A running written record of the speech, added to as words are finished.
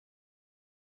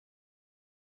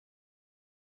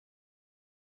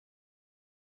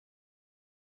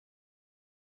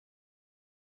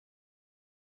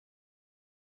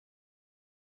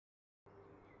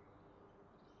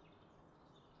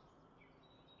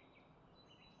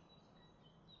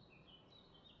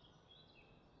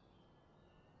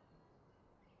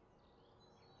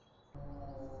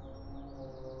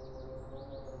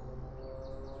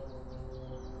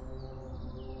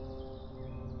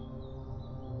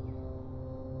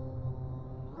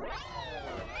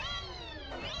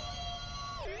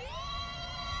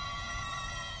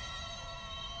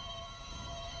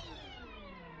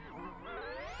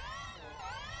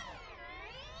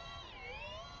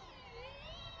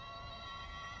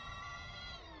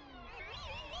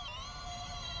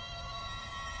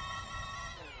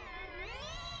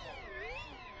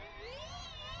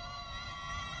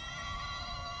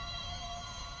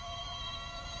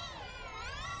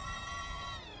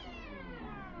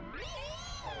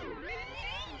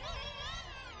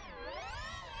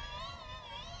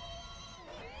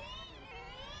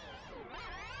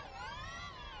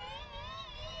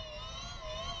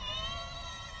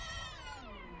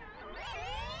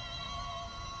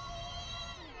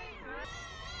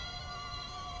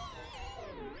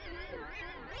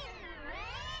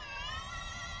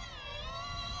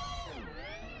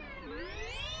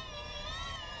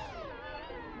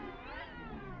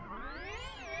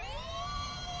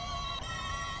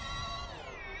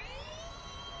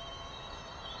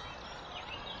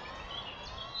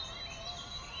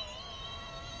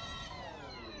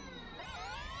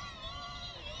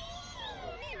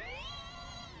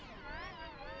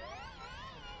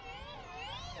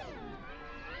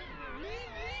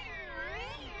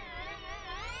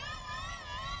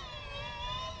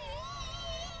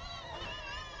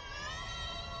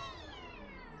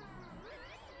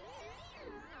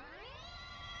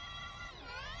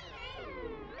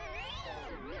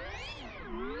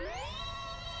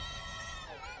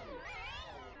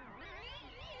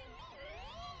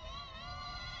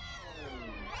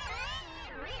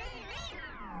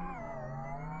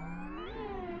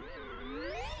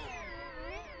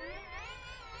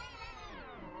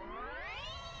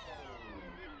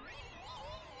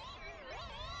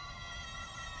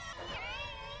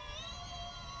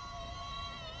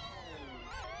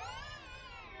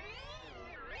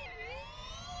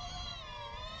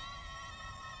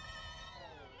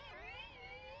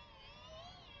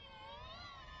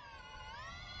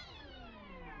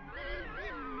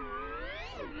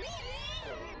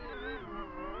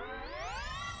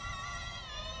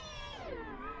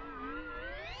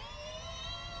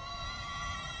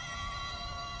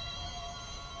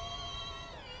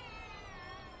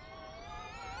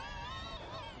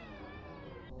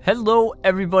Hello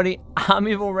everybody, I'm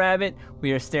Evil Rabbit.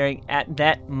 We are staring at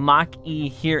that Mach E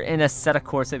here in Assetto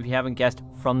Corsa, if you haven't guessed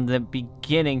from the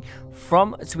beginning,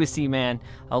 from Twisttyman.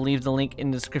 I'll leave the link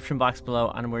in the description box below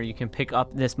on where you can pick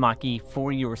up this Mach E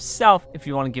for yourself if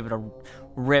you want to give it a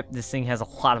rip. This thing has a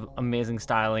lot of amazing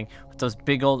styling with those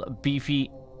big old beefy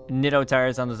Nitto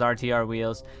tires on those RTR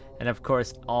wheels, and of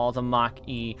course all the Mach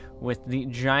E with the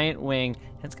giant wing.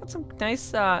 It's got some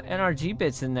nice NRG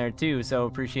bits in there too, so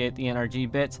appreciate the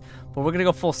NRG bits. But we're gonna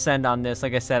go full send on this.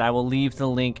 Like I said, I will leave the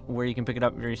link where you can pick it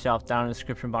up for yourself down in the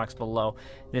description box below.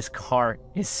 This car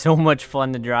is so much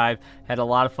fun to drive. Had a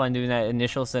lot of fun doing that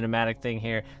initial cinematic thing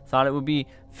here. Thought it would be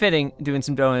fitting doing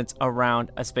some donuts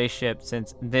around a spaceship,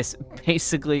 since this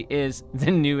basically is the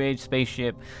new age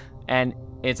spaceship and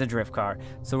it's a drift car.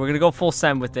 So we're gonna go full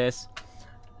send with this.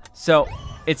 So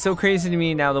it's so crazy to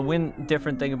me now. The one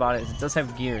different thing about it is it does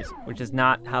have gears, which is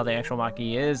not how the actual Mach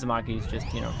E is. The Mach E is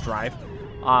just, you know, drive.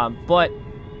 But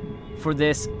for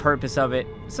this purpose of it,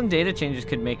 some data changes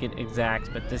could make it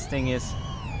exact, but this thing is,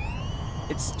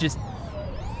 it's just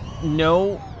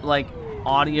no like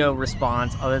audio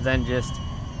response other than just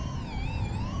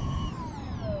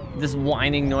this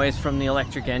whining noise from the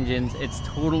electric engines. It's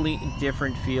totally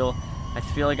different feel. I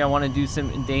feel like I want to do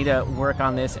some data work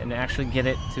on this and actually get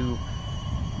it to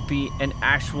be an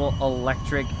actual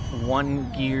electric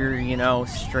one gear, you know,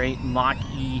 straight Mach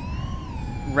E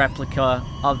replica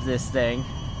of this thing.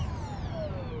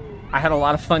 I had a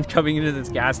lot of fun coming into this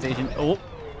gas station. Oh,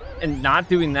 and not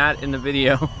doing that in the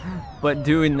video, but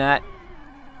doing that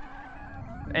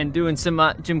and doing some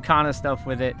Gymkhana stuff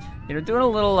with it. You know, doing a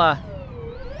little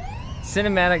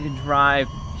cinematic drive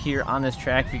here on this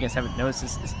track. If you guys haven't noticed,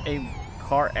 this is a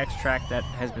Car X track that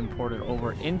has been ported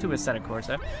over into Assetto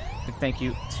Corsa. But thank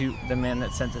you to the man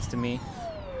that sent this to me.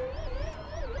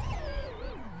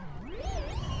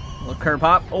 Little curb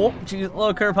hop. Oh, geez,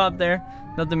 little curb hop there.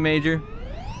 Nothing major.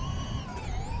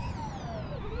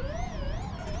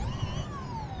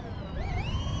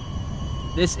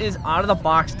 This is out of the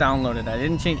box downloaded. I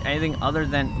didn't change anything other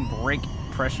than brake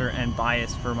pressure and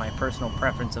bias for my personal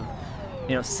preference of,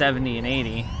 you know, 70 and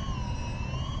 80.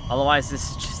 Otherwise,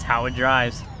 this is just how it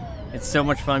drives. It's so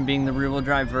much fun being the rear-wheel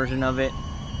drive version of it.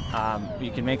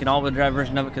 You can make an all-wheel drive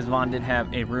version of it, because Vosan did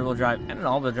have a rear-wheel drive and an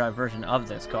all-wheel drive version of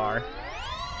this car.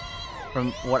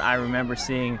 From what I remember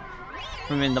seeing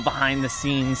from in the behind the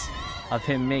scenes of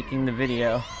him making the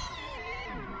video.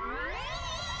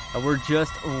 We're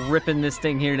just ripping this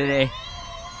thing here today.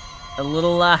 A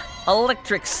little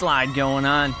electric slide going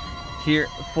on here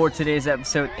for today's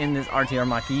episode in this RTR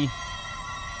Mach E.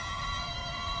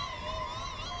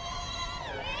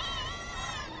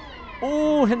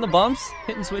 Oh, hitting the bumps,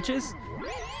 hitting switches.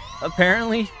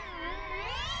 Apparently,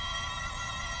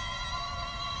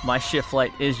 my shift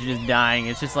light is just dying.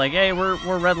 It's just like, hey, we're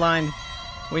redlined.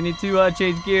 We need to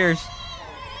change gears.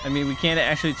 I mean, we can't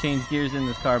actually change gears in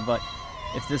this car, but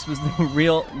if this was the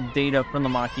real data from the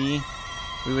Mach E,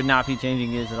 we would not be changing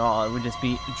gears at all. It would just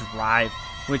be drive,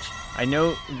 which I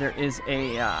know there is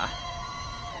a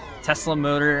Tesla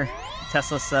motor,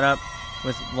 Tesla setup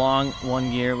with long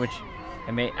one gear, which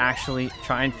I may actually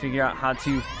try and figure out how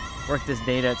to work this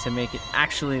data to make it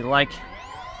actually like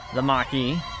the Mach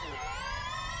E.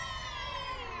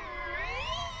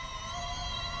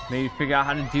 Maybe figure out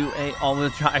how to do a all-wheel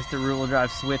drive to rear-wheel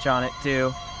drive switch on it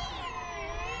too.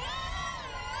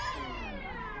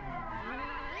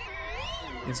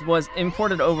 This was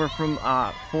imported over from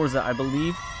Forza, I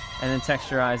believe, and then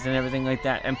texturized and everything like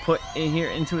that, and put in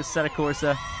here into Assetto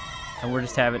Corsa, and we're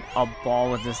just having a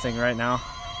ball with this thing right now.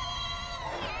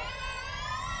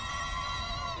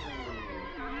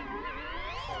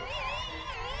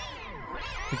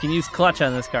 We can use clutch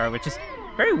on this car, which is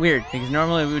very weird, because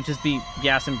normally it would just be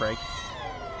gas and brake.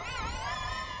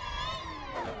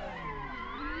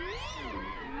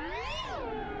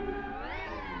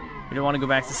 We don't want to go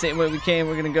back the same way we came.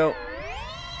 We're going to go.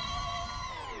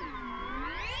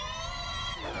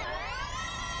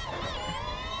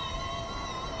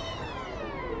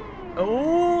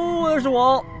 Oh, there's a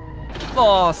wall.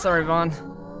 Oh, sorry, Vaughn.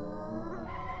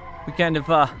 We kind of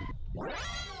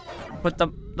put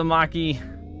the Mach E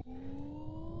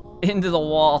into the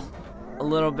wall a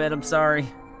little bit. I'm sorry.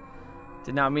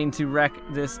 Did not mean to wreck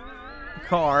this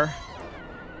car.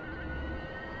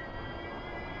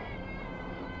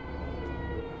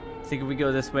 I think if we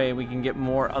go this way, we can get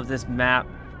more of this map.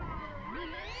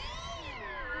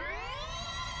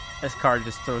 This car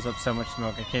just throws up so much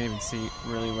smoke, I can't even see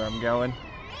really where I'm going.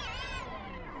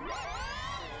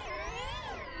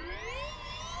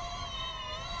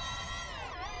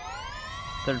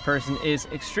 Third person is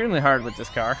extremely hard with this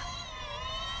car.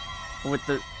 With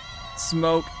the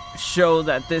smoke show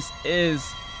that this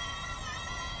is.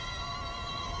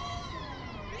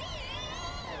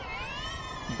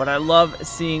 But I love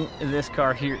seeing this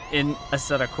car here in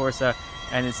Assetto Corsa,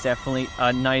 and it's definitely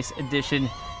a nice addition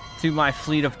to my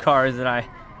fleet of cars that I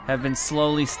have been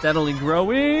slowly, steadily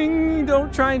growing.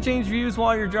 Don't try and change views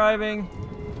while you're driving.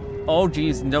 Oh,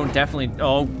 geez, no, definitely.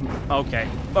 Oh, okay.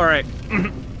 All right.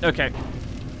 Okay.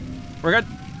 We're good.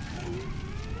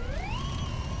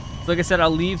 So like I said, I'll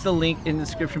leave the link in the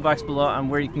description box below on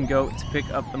where you can go to pick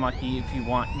up the Mach E if you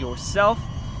want yourself.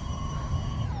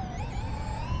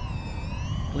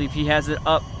 I believe he has it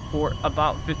up for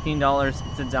about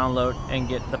 $15 to download and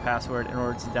get the password in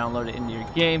order to download it into your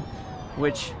game,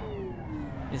 which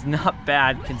is not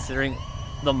bad considering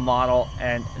the model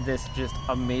and this just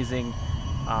amazing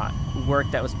work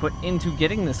that was put into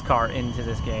getting this car into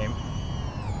this game.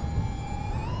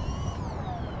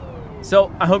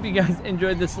 So I hope you guys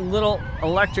enjoyed this little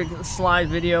electric slide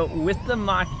video with the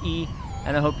Mach E,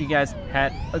 and I hope you guys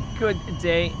had a good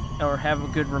day, or have a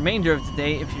good remainder of the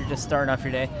day if you're just starting off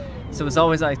your day. So as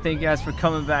always, I thank you guys for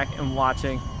coming back and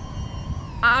watching.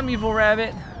 I'm Evil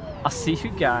Rabbit. I'll see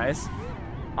you guys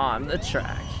on the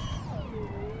track.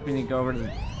 We need to go over to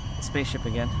the spaceship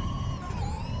again.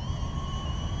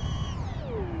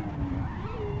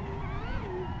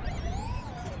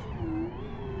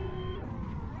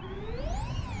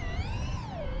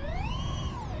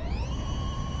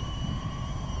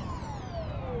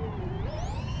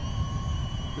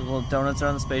 Little donuts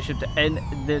around the spaceship to end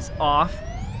this off.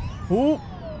 Ooh,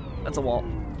 that's a wall,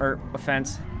 or a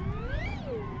fence.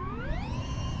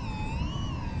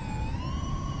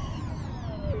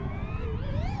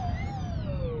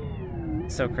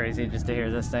 So crazy just to hear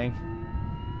this thing.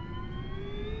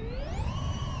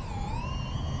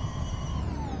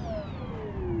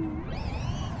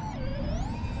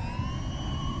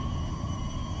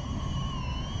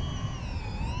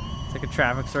 It's like a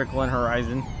traffic circle in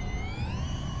Horizon.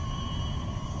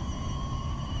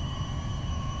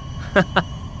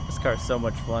 This car is so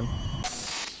much fun.